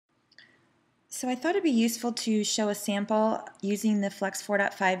So I thought it'd be useful to show a sample using the Flex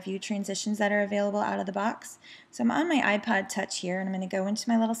 4.5 view transitions that are available out of the box. So I'm on my iPod Touch here, and I'm going to go into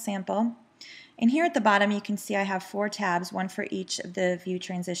my little sample. And here at the bottom you can see I have 4 tabs, one for each of the view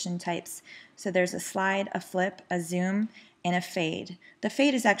transition types. So there's a slide, a flip, a zoom, and a fade. The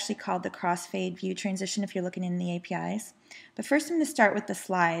fade is actually called the crossfade view transition if you're looking in the APIs. But first I'm going to start with the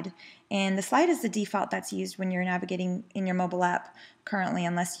slide. And the slide is the default that's used when you're navigating in your mobile app currently,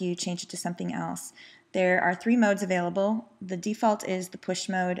 unless you change it to something else. There are 3 modes available. The default is the push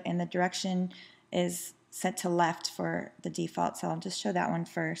mode, and the direction is set to left for the default, so I'll just show that one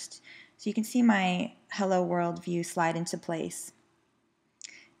first. So you can see my Hello World view slide into place.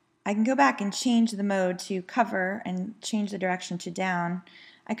 I can go back and change the mode to cover and change the direction to down.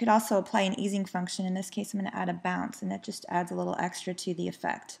 I could also apply an easing function. In this case I'm going to add a bounce, and that just adds a little extra to the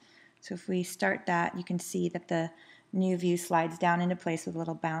effect. So if we start that, you can see that the new view slides down into place with a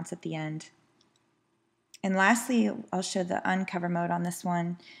little bounce at the end. And lastly, I'll show the uncover mode on this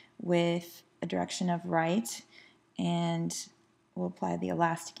one with a direction of right, and we'll apply the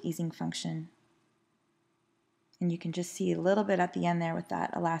elastic easing function. And you can just see a little bit at the end there with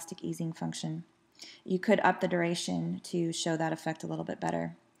that elastic easing function. You could up the duration to show that effect a little bit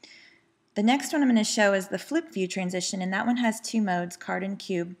better. The next one I'm going to show is the flip view transition, and that one has 2 modes, card and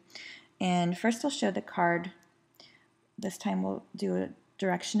cube. And first I'll show the card. This time we'll do a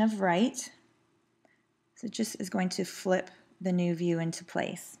direction of right. So it just is going to flip the new view into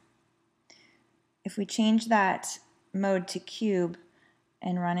place. If we change that mode to cube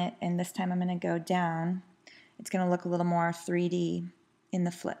and run it, and this time I'm going to go down, it's going to look a little more 3D in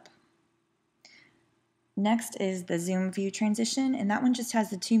the flip. Next is the zoom view transition, and that one just has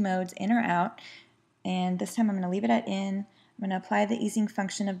the 2 modes, in or out. And this time I'm going to leave it at in. I'm going to apply the easing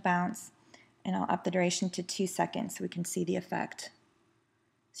function of bounce, and I'll up the duration to 2 seconds so we can see the effect.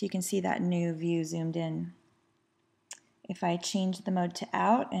 So you can see that new view zoomed in. If I change the mode to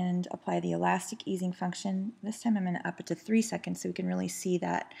out and apply the elastic easing function, this time I'm going to up it to 3 seconds so we can really see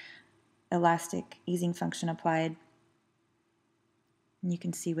that elastic easing function applied. And you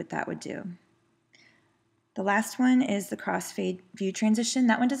can see what that would do. The last one is the crossfade view transition.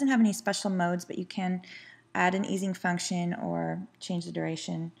 That one doesn't have any special modes, but you can add an easing function or change the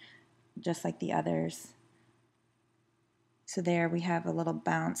duration just like the others. So there we have a little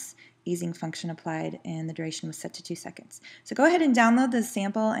bounce easing function applied, and the duration was set to 2 seconds. So go ahead and download the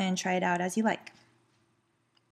sample and try it out as you like.